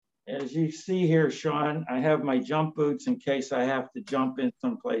as you see here, Sean, I have my jump boots in case I have to jump in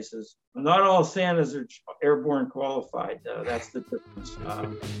some places. Not all Santas are airborne qualified. That's the difference.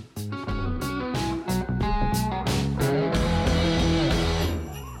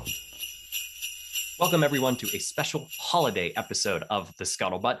 Welcome, everyone, to a special holiday episode of the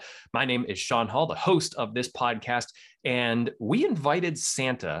Scuttlebutt. My name is Sean Hall, the host of this podcast, and we invited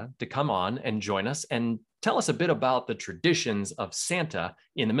Santa to come on and join us and tell us a bit about the traditions of Santa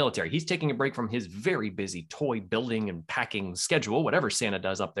in the military. He's taking a break from his very busy toy building and packing schedule, whatever Santa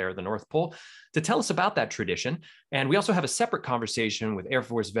does up there at the North Pole, to tell us about that tradition. And we also have a separate conversation with Air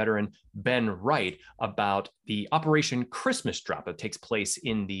Force veteran Ben Wright about the Operation Christmas Drop that takes place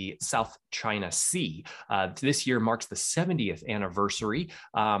in the South China Sea. This year marks the 70th anniversary.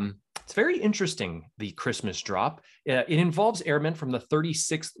 It's very interesting, the Christmas Drop. It involves airmen from the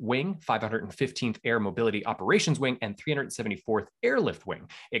 36th Wing, 515th Air Mobility Operations Wing, and 374th Airlift Wing.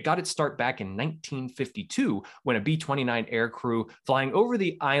 It got its start back in 1952 when a B-29 air crew flying over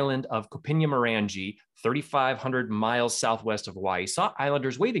the island of Kopinyamorangi, 3,500 miles southwest of Hawaii, saw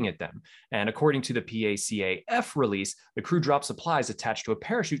islanders waving at them. And according to the PACAF release, the crew dropped supplies attached to a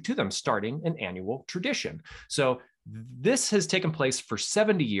parachute to them, starting an annual tradition. So this has taken place for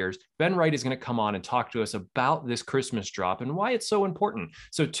 70 years. Ben Wright is going to come on and talk to us about this Christmas drop and why it's so important.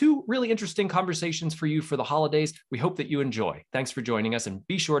 So two really interesting conversations for you for the holidays. We hope that you enjoy. Thanks for joining us, and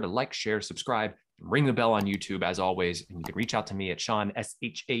be sure to like, share, subscribe, and ring the bell on YouTube as always. And you can reach out to me at Sean,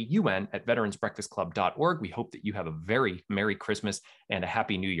 SHAUN, at veteransbreakfastclub.org. We hope that you have a very Merry Christmas and a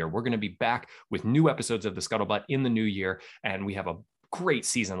Happy New Year. We're going to be back with new episodes of the Scuttlebutt in the new year, and we have a great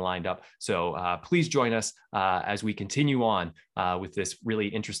season lined up. So please join us as we continue on with this really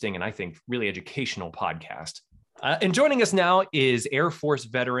interesting and I think really educational podcast. And joining us now is Air Force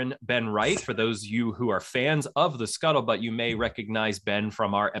veteran Ben Wright. For those of you who are fans of the Scuttlebutt, you may recognize Ben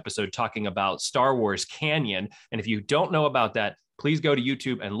from our episode talking about Star Wars Canyon. And if you don't know about that, please go to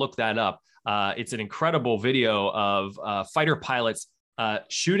YouTube and look that up. It's an incredible video of fighter pilots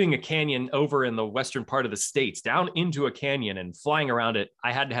shooting a canyon over in the western part of the States, down into a canyon and flying around it.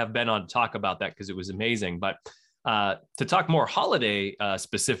 I had to have Ben on to talk about that because it was amazing. But to talk more holiday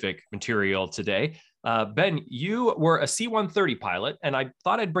specific material today, Ben, you were a C-130 pilot, and I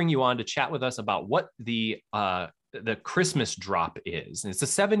thought I'd bring you on to chat with us about what the Christmas Drop is. And it's the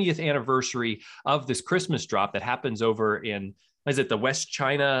 70th anniversary of this Christmas Drop that happens over in, is it the West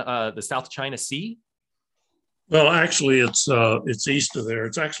China, the South China Sea? Well, actually, it's east of there.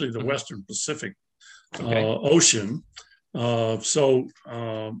 It's actually the Western Pacific Ocean. So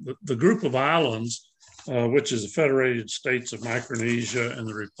the group of islands, which is the Federated States of Micronesia and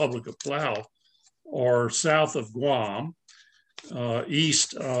the Republic of Palau, are south of Guam,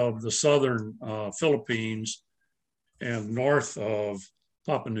 east of the southern Philippines, and north of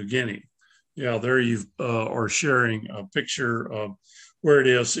Papua New Guinea. Yeah, there you are sharing a picture of where it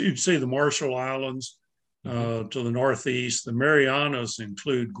is. So you'd see the Marshall Islands to the northeast. The Marianas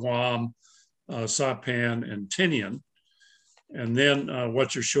include Guam, Saipan, and Tinian. And then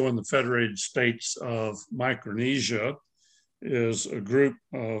what you're showing, the Federated States of Micronesia, is a group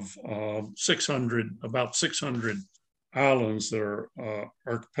of about 600 islands that are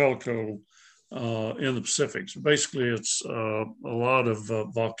archipelago in the Pacific. So basically, it's a lot of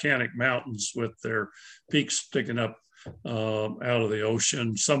volcanic mountains with their peaks sticking up out of the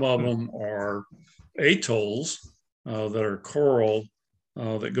ocean. Some of them are atolls that are coral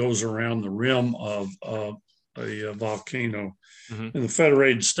that goes around the rim of a volcano. In the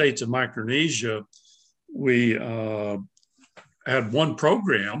Federated States of Micronesia, we had one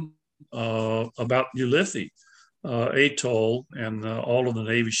program about Ulithi Atoll, and all of the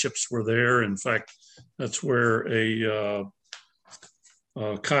Navy ships were there. In fact, that's where a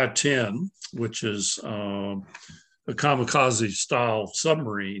Kai-10, which is a kamikaze-style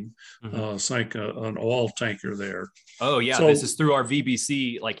submarine, sank an oil tanker there. Oh, yeah. So, this is through our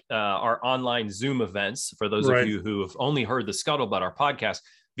VBC, like our online Zoom events. For those of you who have only heard the Scuttlebutt, our podcast,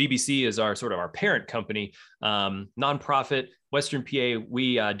 VBC is our sort of our parent company, nonprofit, Western PA.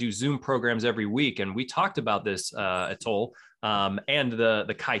 We do Zoom programs every week, and we talked about this atoll and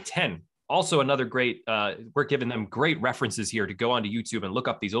the Kai-10. Also, another great, we're giving them great references here to go onto YouTube and look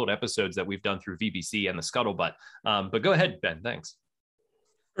up these old episodes that we've done through VBC and the Scuttlebutt. But go ahead, Ben. Thanks.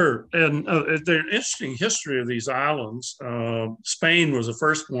 Sure. And there's an interesting history of these islands. Spain was the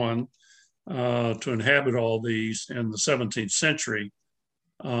first one to inhabit all these in the 17th century.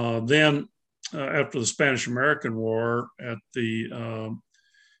 Then, after the Spanish-American War, at the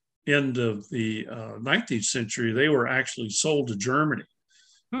end of the 19th century, they were actually sold to Germany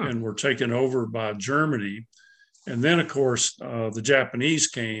and were taken over by Germany. And then, of course, the Japanese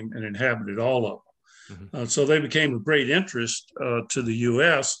came and inhabited all of them. So they became of great interest to the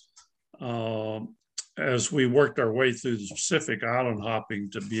U.S. As we worked our way through the Pacific island hopping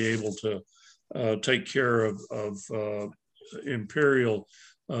to be able to take care of Imperial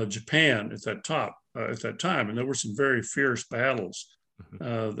Japan at that time. And there were some very fierce battles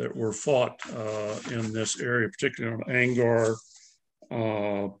that were fought in this area, particularly on Angar,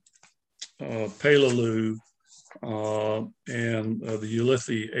 Peleliu, and the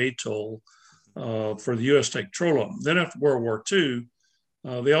Ulithi Atoll for the U.S. to control them. Then after World War II,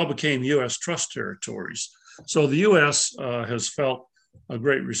 they all became U.S. trust territories. So the U.S. has felt a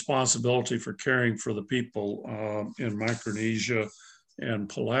great responsibility for caring for the people in Micronesia and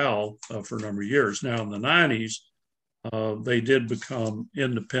Palau for a number of years. Now in the 90s, they did become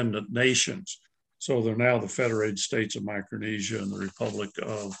independent nations. So they're now the Federated States of Micronesia and the Republic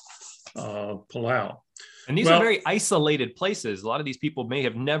of Palau. And these are very isolated places. A lot of these people may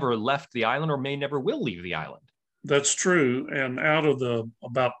have never left the island or may never will leave the island. That's true. And out of the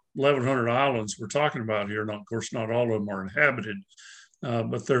about 1,100 islands we're talking about here, and of course, not all of them are inhabited,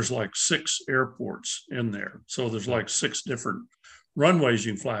 but there's like 6 airports in there. So there's like 6 different runways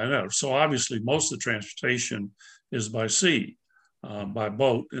you can fly out of. So obviously, most of the transportation is by sea, by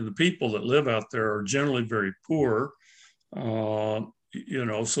boat. And the people that live out there are generally very poor. So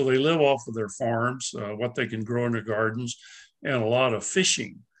they live off of their farms, what they can grow in their gardens, and a lot of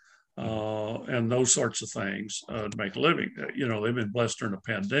fishing and those sorts of things to make a living. They've been blessed during the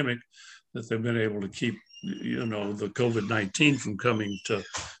pandemic that they've been able to keep, the COVID-19 from coming to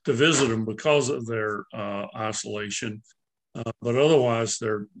visit them because of their isolation. But otherwise,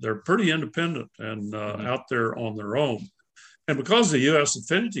 they're pretty independent and out there on their own. And because of the U.S.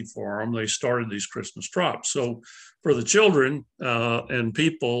 affinity for them, they started these Christmas drops. So for the children and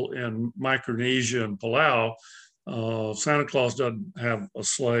people in Micronesia and Palau, Santa Claus doesn't have a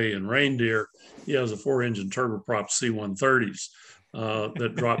sleigh and reindeer. He has a 4-engine turboprop C-130s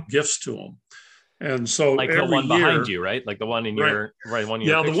that drop gifts to them. And so like the one behind you, right? Like the one in your one.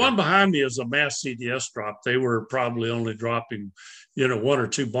 Yeah, the one behind me is a mass CDS drop. They were probably only dropping, 1 or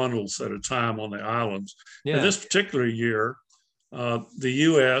 2 bundles at a time on the islands. Yeah. And this particular year, the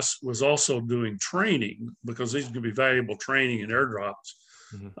U.S. was also doing training because these could be valuable training and airdrops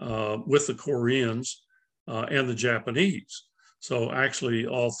with the Koreans and the Japanese. So actually,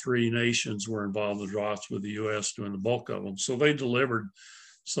 all 3 nations were involved in the drops with the U.S. doing the bulk of them. So they delivered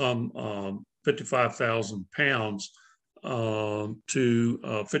some 55,000 pounds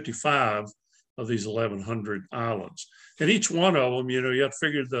to 55 of these 1,100 islands. And each one of them, you have to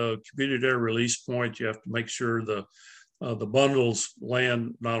figure the community air release point. You have to make sure the bundles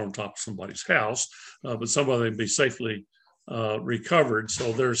land not on top of somebody's house, but somebody can be safely recovered.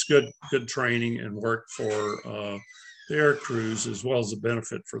 So there's good training and work for the air crews as well as the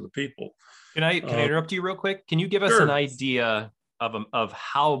benefit for the people. Can I interrupt you real quick? Can you give us an idea of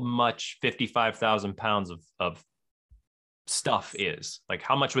how much 55,000 pounds of stuff is? Like,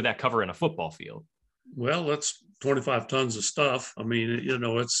 how much would that cover in a football field? Well, that's 25 tons of stuff. I mean,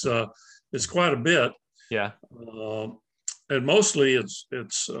 it's quite a bit. Yeah. And mostly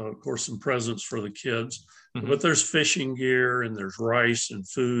it's of course some presents for the kids, but there's fishing gear and there's rice and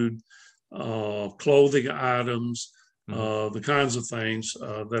food, clothing items, the kinds of things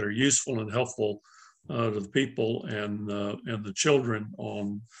that are useful and helpful to the people and the children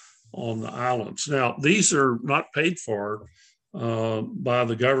on the islands. Now, these are not paid for by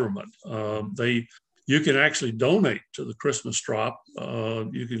the government. You can actually donate to the Christmas drop.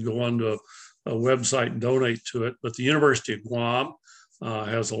 You can go onto a website and donate to it. But the University of Guam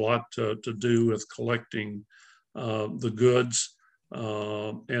has a lot to do with collecting the goods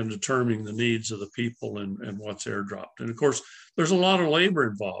and determining the needs of the people and what's airdropped. And of course, there's a lot of labor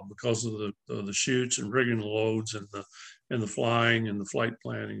involved because of the chutes and rigging the loads and the flying and the flight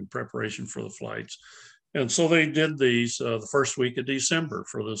planning and preparation for the flights. And so they did these the first week of December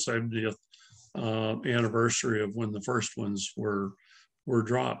for the 70th anniversary of when the first ones were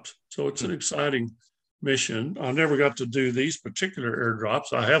dropped. So it's an exciting mission. I never got to do these particular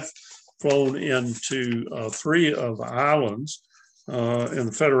airdrops. I have flown into 3 of the islands in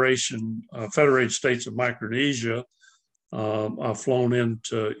the Federated States of Micronesia. I've flown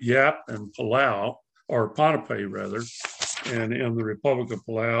into Yap and Palau, or Ponape rather, and in the Republic of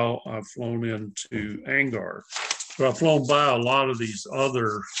Palau, I've flown into Angar. But I've flown by a lot of these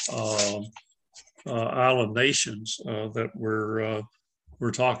other island nations that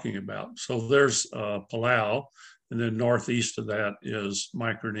we're talking about. So there's Palau, and then northeast of that is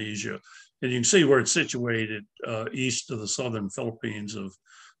Micronesia. And you can see where it's situated east of the southern Philippines of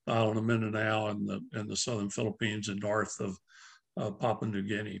island of Mindanao and the southern Philippines and north of Papua New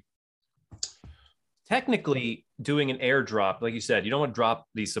Guinea. Technically, doing an airdrop, like you said, you don't want to drop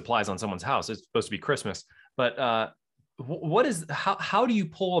these supplies on someone's house. It's supposed to be Christmas, but how do you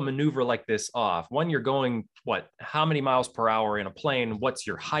pull a maneuver like this off? One, you're going how many miles per hour in a plane? What's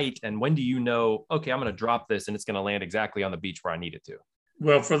your height? And when do you know, okay, I'm going to drop this and it's going to land exactly on the beach where I need it to?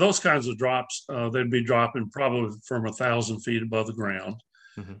 Well, for those kinds of drops, they'd be dropping probably from 1,000 feet above the ground.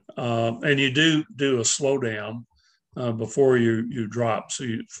 Mm-hmm. And you do a slowdown before you drop. So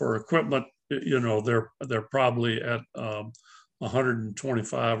for equipment, they're probably at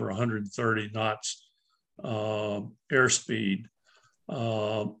 125 or 130 knots airspeed.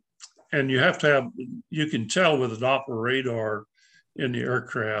 And you can tell with the Doppler radar in the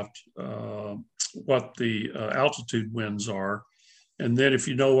aircraft what the altitude winds are. And then if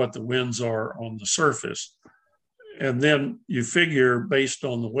you know what the winds are on the surface, and then you figure based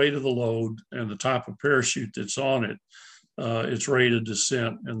on the weight of the load and the type of parachute that's on it, its rate of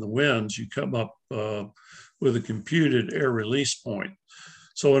descent and the winds, you come up with a computed air release point.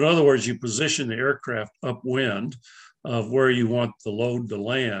 So in other words, you position the aircraft upwind of where you want the load to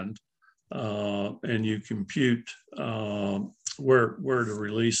land, and you compute where to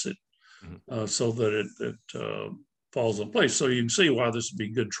release it so that it falls in place. So you can see why this would be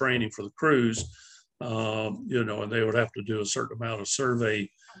good training for the crews, and they would have to do a certain amount of survey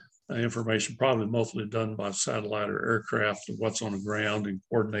information, probably mostly done by satellite or aircraft, of what's on the ground and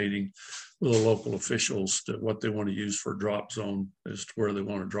coordinating with the local officials to what they want to use for a drop zone as to where they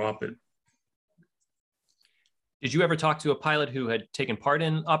want to drop it. Did you ever talk to a pilot who had taken part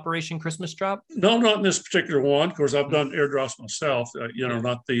in Operation Christmas Drop? No, not in this particular one. Of course, I've done airdrops myself,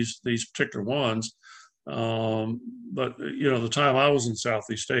 not these particular ones. But, the time I was in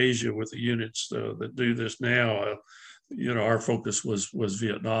Southeast Asia with the units that do this now, our focus was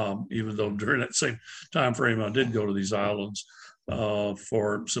Vietnam, even though during that same time frame, I did go to these islands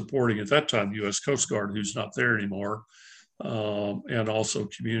for supporting, at that time, U.S. Coast Guard, who's not there anymore, and also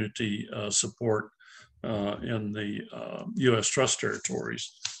community support in the U.S. trust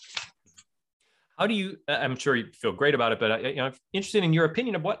territories. How do you, I'm sure you feel great about it, but I'm interested in your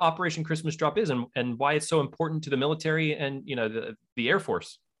opinion of what Operation Christmas Drop is and why it's so important to the military and, the Air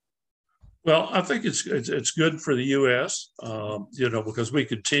Force. Well, I think it's good for the U.S., because we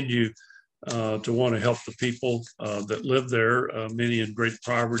continue to want to help the people that live there, many in great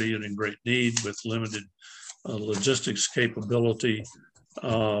poverty and in great need with limited logistics capability.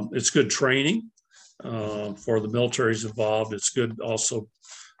 It's good training for the militaries involved. It's good also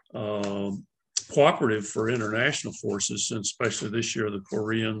cooperative for international forces, and especially this year, the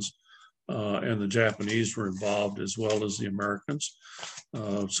Koreans and the Japanese were involved, as well as the Americans.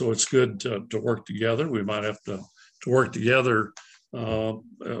 So it's good to work together. We might have to work together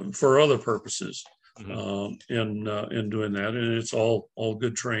for other purposes in doing that. And it's all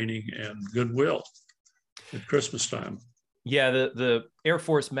good training and goodwill at Christmas time. Yeah, the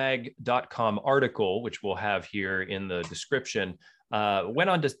airforcemag.com article, which we'll have here in the description, went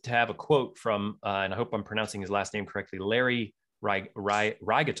on to have a quote from, and I hope I'm pronouncing his last name correctly, Larry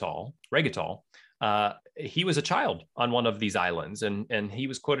Regatal. He was a child on one of these islands, and he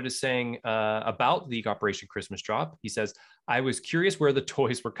was quoted as saying about the Operation Christmas Drop, he says, "I was curious where the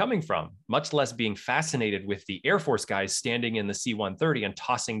toys were coming from, much less being fascinated with the Air Force guys standing in the C-130 and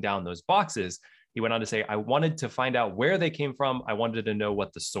tossing down those boxes." He went on to say, "I wanted to find out where they came from. I wanted to know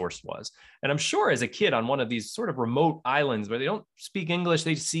what the source was." And I'm sure as a kid on one of these sort of remote islands where they don't speak English,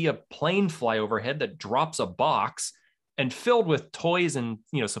 they see a plane fly overhead that drops a box and filled with toys and,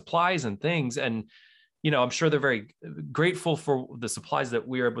 supplies and things. And, I'm sure they're very grateful for the supplies that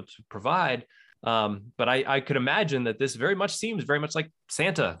we are able to provide. But I could imagine that this seems very much like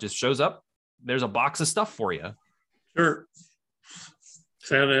Santa just shows up. There's a box of stuff for you. Sure.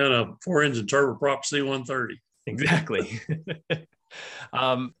 Santa in a 4-engine turboprop C-130. Exactly.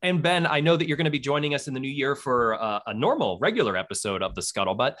 And Ben, I know that you're going to be joining us in the new year for a regular episode of the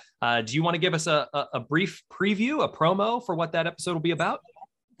Scuttlebutt. Do you want to give us a brief preview, a promo for what that episode will be about?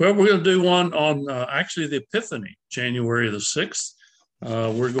 Well, we're going to do one on actually the Epiphany, January the 6th.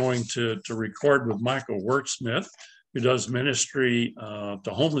 We're going to record with Michael Wertsmith, who does ministry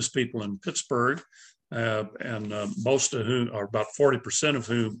to homeless people in Pittsburgh. And most of whom, or about 40% of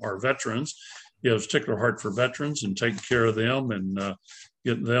whom, are veterans. He has a particular heart for veterans and taking care of them and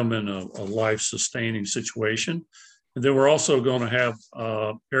getting them in a life-sustaining situation. And then we're also going to have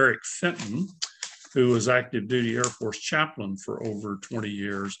Eric Fenton, who was active duty Air Force chaplain for over 20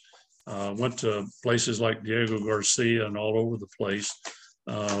 years, went to places like Diego Garcia and all over the place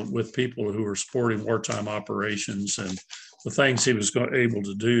with people who are supporting wartime operations and the things he was able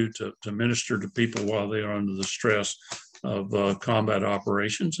to do to minister to people while they are under the stress of combat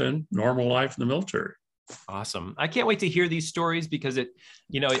operations and normal life in the military. Awesome. I can't wait to hear these stories because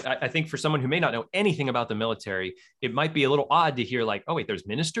I think for someone who may not know anything about the military, it might be a little odd to hear like, oh, wait, there's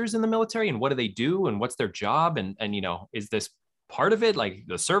ministers in the military and what do they do? And what's their job? And is this part of it, like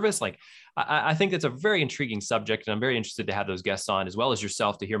the service? Like, I think it's a very intriguing subject, and I'm very interested to have those guests on, as well as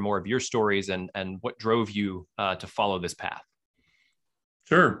yourself, to hear more of your stories and what drove you to follow this path.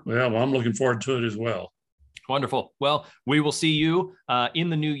 Sure. Well, I'm looking forward to it as well. Wonderful. Well, we will see you in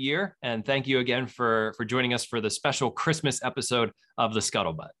the new year. And thank you again for joining us for the special Christmas episode of the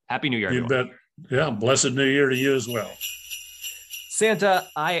Scuttlebutt. Happy New Year, You everyone. bet. Yeah. Blessed New Year to you as well. Santa,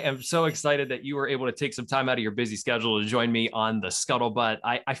 I am so excited that you were able to take some time out of your busy schedule to join me on the Scuttlebutt.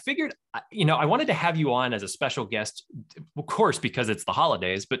 I figured, I wanted to have you on as a special guest, of course, because it's the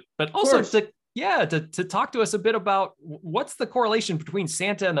holidays, but also to talk to us a bit about what's the correlation between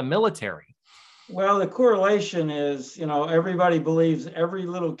Santa and the military. Well, the correlation is, everybody believes every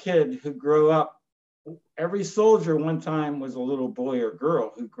little kid who grew up, every soldier one time was a little boy or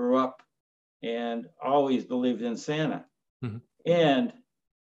girl who grew up and always believed in Santa. Mm-hmm. And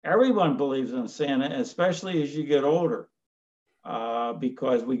everyone believes in Santa, especially as you get older,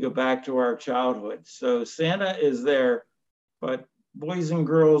 because we go back to our childhood. So Santa is there, but boys and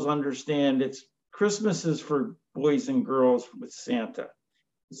girls understand Christmas is for boys and girls with Santa.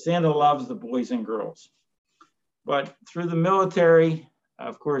 Santa loves the boys and girls. But through the military,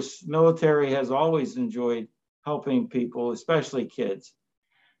 of course, military has always enjoyed helping people, especially kids.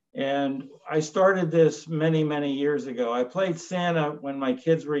 And I started this many, many years ago. I played Santa when my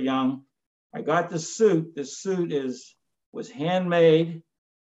kids were young. I got this suit. This suit was handmade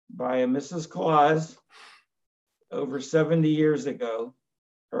by a Mrs. Claus over 70 years ago.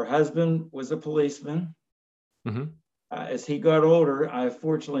 Her husband was a policeman. Mm-hmm. As he got older,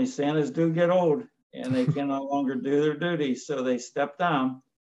 unfortunately, Santas do get old and they can no longer do their duty. So they stepped down,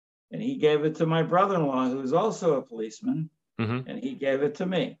 and he gave it to my brother-in-law, who's also a policeman, mm-hmm. and he gave it to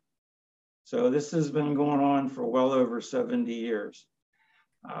me. So this has been going on for well over 70 years.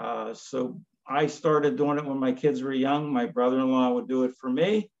 So I started doing it when my kids were young. My brother-in-law would do it for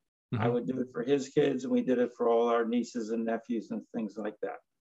me. Mm-hmm. I would do it for his kids, and we did it for all our nieces and nephews and things like that.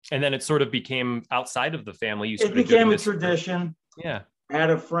 And then it sort of became outside of the family. It became a tradition. Yeah. I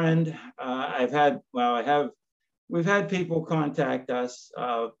had a friend. We've had people contact us.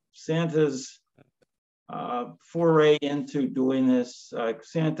 Santa's foray into doing this.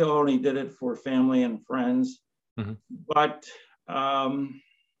 Santa only did it for family and friends. Mm-hmm. But I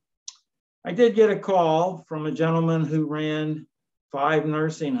did get a call from a gentleman who ran 5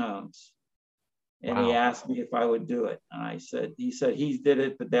 nursing homes. And wow. He asked me if I would do it. And he said he did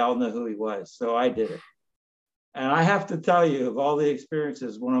it, but they all know who he was. So I did it. And I have to tell you, of all the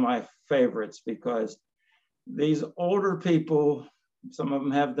experiences, one of my favorites, because these older people, some of them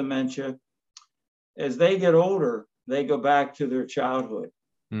have dementia. As they get older, they go back to their childhood.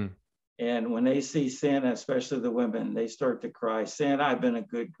 Mm. And when they see Santa, especially the women, they start to cry. Santa, I've been a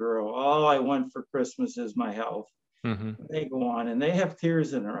good girl. All I want for Christmas is my health. Mm-hmm. They go on and they have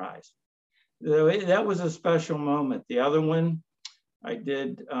tears in their eyes. That was a special moment. The other one, I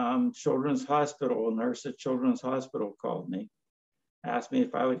did Children's Hospital. A nurse at Children's Hospital called me, asked me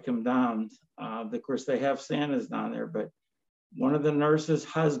if I would come down. Of course, they have Santas down there, but one of the nurses'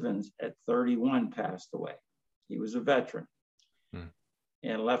 husbands at 31 passed away. He was a veteran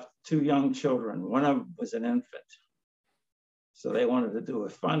and left 2 young children. One of them was an infant. So they wanted to do a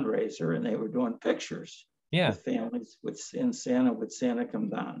fundraiser, and they were doing pictures with families in Santa, would Santa come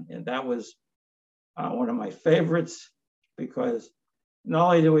down. And that was one of my favorites, because not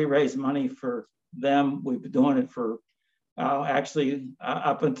only do we raise money for them, we've been doing it for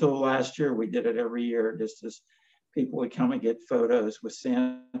up until last year, we did it every year, just as people would come and get photos with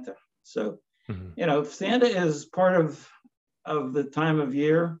Santa. So, mm-hmm. Santa is part of the time of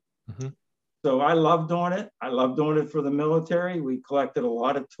year. Mm-hmm. So I love doing it. I love doing it for the military. We collected a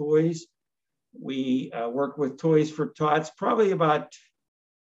lot of toys. We worked with Toys for Tots. Probably about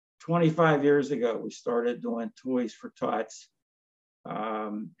 25 years ago, we started doing Toys for Tots,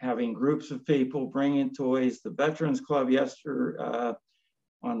 having groups of people bringing toys. The Veterans Club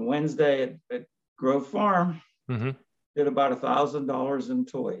on Wednesday at Grove Farm mm-hmm. did about $1,000 in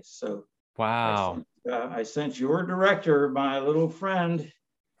toys. So wow! I sent your director, my little friend,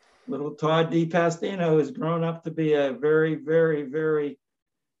 little Todd DiPastino, has grown up to be a very, very, very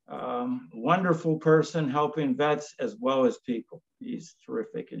wonderful person, helping vets as well as people. He's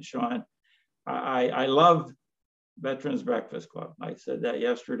terrific. And Sean, I love Veterans Breakfast Club. I said that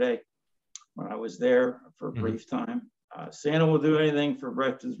yesterday when I was there for a brief time. Santa will do anything for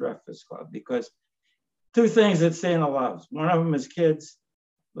Veterans Breakfast Club because two things that Santa loves. One of them is kids,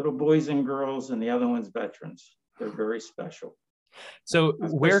 little boys and girls, and the other one's veterans. They're very special. So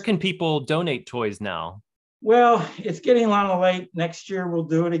where can people donate toys now? Well, it's getting a little late. Next year we'll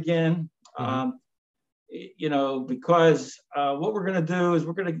do it again. Because what we're going to do is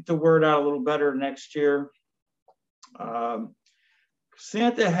we're going to get the word out a little better next year.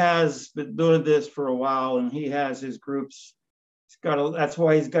 Santa has been doing this for a while, and he has his groups. That's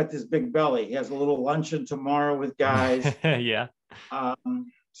why he's got this big belly. He has a little luncheon tomorrow with guys. Yeah.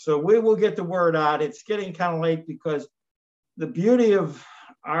 So we will get the word out. It's getting kind of late because the beauty of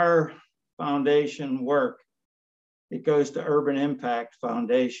our foundation work, it goes to Urban Impact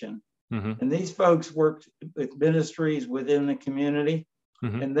Foundation. And these folks work with ministries within the community,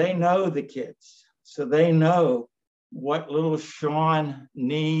 and they know the kids. So they know what little Sean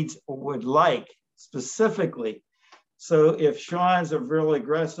needs or would like specifically. So if Sean's a really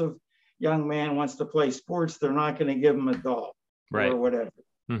aggressive young man wants to play sports, they're not going to give him a doll or whatever,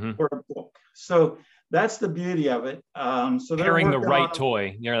 or a book. So that's the beauty of it. So pairing the right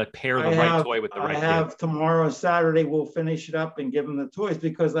toy, pair the right toy with the right kid. Tomorrow, Saturday, we'll finish it up and give them the toys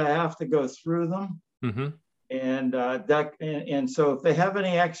because I have to go through them. And so if they have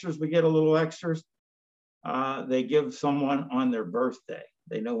any extras, we get a little extras. They give someone on their birthday.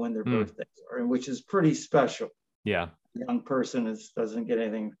 They know when their birthdays are, which is pretty special. Yeah. A young person doesn't get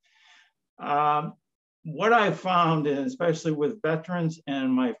anything. What I found, and especially with veterans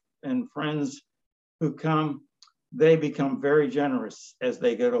and friends who come, they become very generous as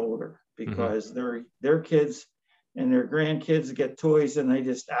they get older because their kids and their grandkids get toys and they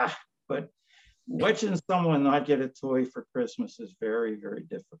just, but watching someone not get a toy for Christmas is very, very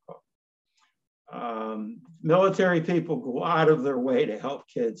difficult. Military people go out of their way to help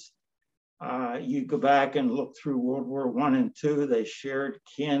kids. You go back and look through World War I and II, they shared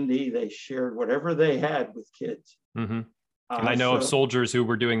candy, they shared whatever they had with kids. And I know of soldiers who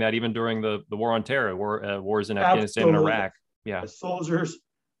were doing that even during the War on Terror, wars in Afghanistan and Iraq. Yeah, the soldiers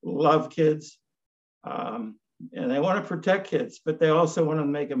love kids, and they want to protect kids, but they also want to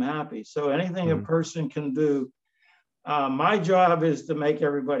make them happy. So anything a person can do. My job is to make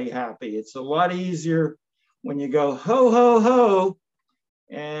everybody happy. It's a lot easier when you go ho ho ho.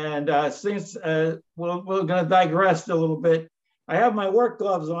 And since we're going to digress a little bit, I have my work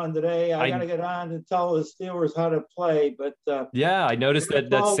gloves on today. I got to get on to tell the Steelers how to play. But yeah, I noticed that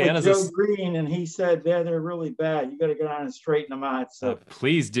Santa's Joe Green, and he said they're really bad. You got to get on and straighten them out. So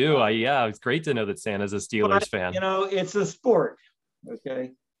please do. It's great to know that Santa's a Steelers fan. It's a sport.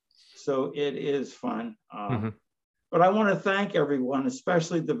 Okay, so it is fun. But I want to thank everyone,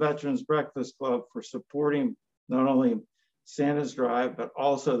 especially the Veterans Breakfast Club, for supporting not only Santa's Drive, but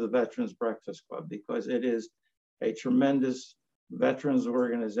also the Veterans Breakfast Club, because it is a tremendous veterans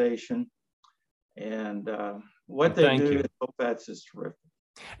organization. And what they do to help vets is terrific.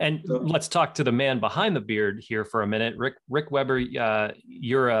 And let's talk to the man behind the beard here for a minute. Rick Weber,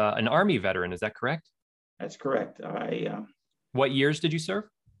 you're an Army veteran, is that correct? That's correct. What years did you serve?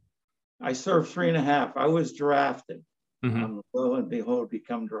 I served 3.5. I was drafted. Lo and behold,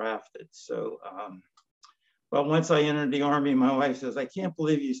 become drafted. So, but once I entered the Army, my wife says, I can't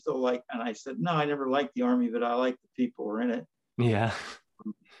believe you still like, and I said, no, I never liked the Army, but I like the people who are in it. Yeah.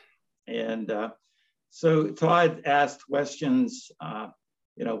 And so Todd asked questions,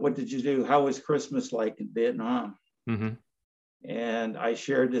 what did you do? How was Christmas like in Vietnam? And I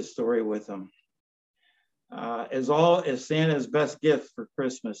shared this story with him. As Santa's best gift for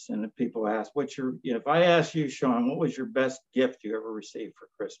Christmas, and if people ask, if I ask you, Sean, what was your best gift you ever received for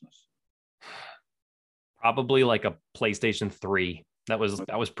Christmas? Probably like a PlayStation 3. That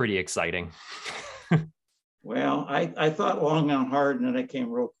was pretty exciting. Well, I thought long and hard, and then it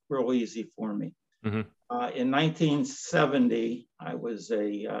came real easy for me. In 1970, I was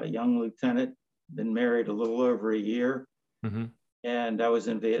a young lieutenant, been married a little over a year, and I was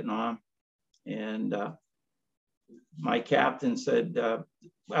in Vietnam. And my captain said,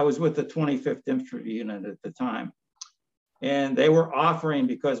 I was with the 25th Infantry Unit at the time. And they were offering,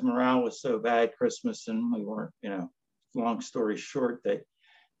 because morale was so bad, Christmas, and we weren't, long story short, they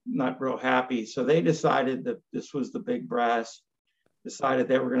not real happy. So they decided that this was the big brass, decided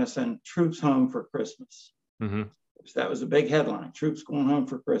they were going to send troops home for Christmas. So that was a big headline, troops going home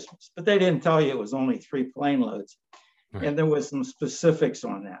for Christmas. But they didn't tell you it was only 3 plane loads. And there was some specifics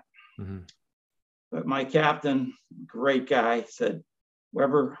on that. But my captain, great guy, said,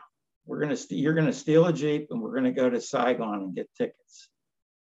 Weber, you're gonna steal a Jeep and we're gonna go to Saigon and get tickets.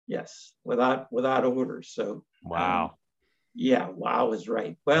 Yes, without orders. So wow. Wow is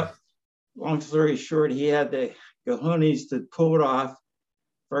right. Well, long story short, he had to cojones to pull it off.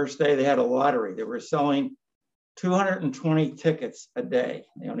 First day they had a lottery. They were selling 220 tickets a day.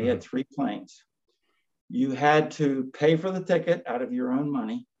 They only had 3 planes. You had to pay for the ticket out of your own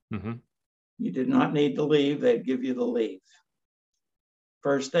money. You did not need to leave. They'd give you the leave.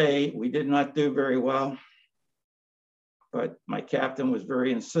 First day, we did not do very well, but my captain was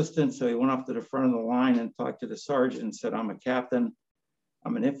very insistent. So he went up to the front of the line and talked to the sergeant and said, I'm a captain.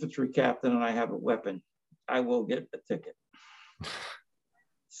 I'm an infantry captain and I have a weapon. I will get a ticket.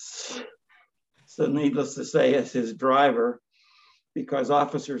 So needless to say, as his driver, because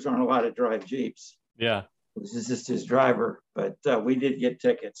officers aren't allowed to drive Jeeps. Yeah. This is just his driver, but we did get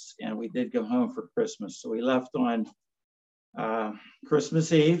tickets and we did go home for Christmas. So we left on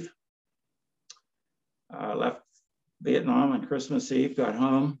Christmas Eve, left Vietnam on Christmas Eve, got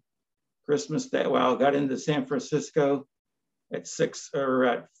home Christmas Day. Well, got into San Francisco at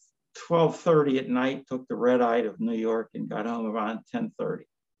 12:30 at night, took the red eye to New York and got home around 10:30.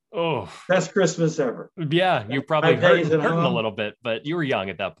 Oh, best Christmas ever. Yeah, you probably hurting a little bit, but you were young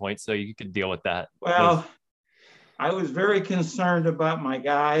at that point, so you could deal with that. Well, I was very concerned about my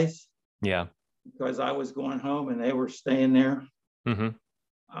guys. Yeah. Because I was going home and they were staying there.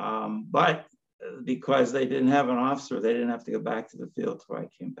 But because they didn't have an officer, they didn't have to go back to the field till I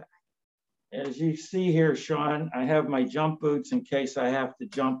came back. As you see here, Sean, I have my jump boots in case I have to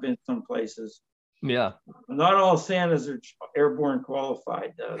jump in some places. Yeah. Not all Santas are airborne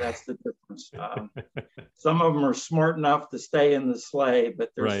qualified. That's the difference. Some of them are smart enough to stay in the sleigh, but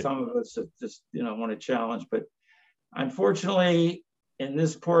there's some of us that just, want to challenge. But unfortunately, in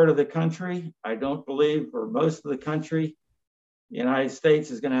this part of the country, I don't believe, or most of the country, the United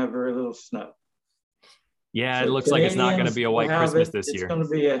States is going to have very little snow. Yeah, so it looks like it's not going to be a white Christmas this year. It's going to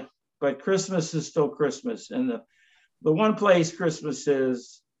be but Christmas is still Christmas. And the one place Christmas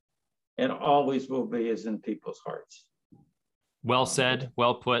is, and always will be, is in people's hearts. Well said,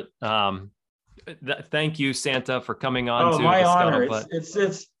 well put. Thank you, Santa, for coming on. To my the honor.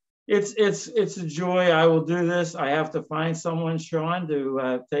 Scuttlebutt. It's a joy. I will do this. I have to find someone, Sean,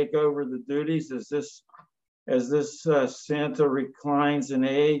 to take over the duties as this Santa reclines in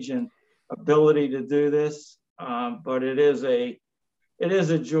age and ability to do this. But it is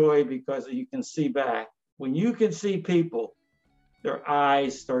a joy because you can see back. When you can see people, their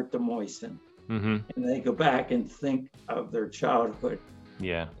eyes start to moisten, and they go back and think of their childhood.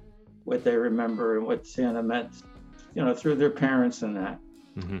 Yeah, what they remember and what Santa meant, through their parents and that.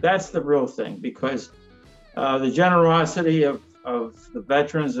 That's the real thing, because the generosity of the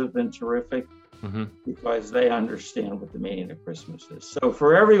veterans have been terrific, because they understand what the meaning of Christmas is. So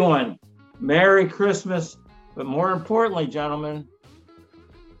for everyone, Merry Christmas, but more importantly, gentlemen,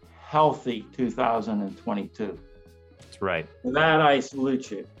 healthy 2022. That's right. For that, I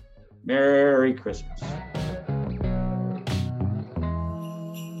salute you. Merry Christmas.